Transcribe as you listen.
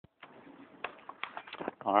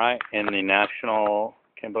All right, in the National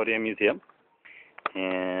Cambodia Museum,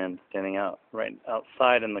 and standing out right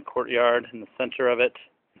outside in the courtyard in the center of it,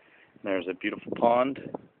 there's a beautiful pond.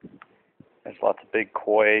 There's lots of big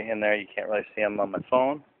koi in there. You can't really see them on my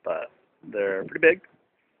phone, but they're pretty big.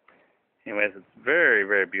 Anyways, it's very,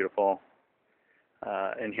 very beautiful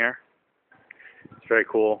in here. It's very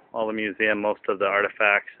cool. All the museum, most of the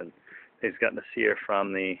artifacts, and he's gotten to see are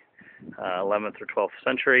from the 11th or 12th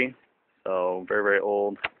century. So very, very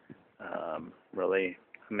old, really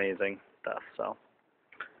amazing stuff. So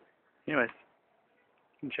anyways,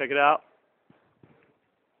 you can check it out.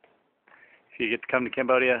 If you get to come to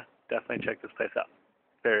Cambodia, definitely check this place out.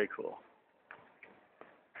 Very cool.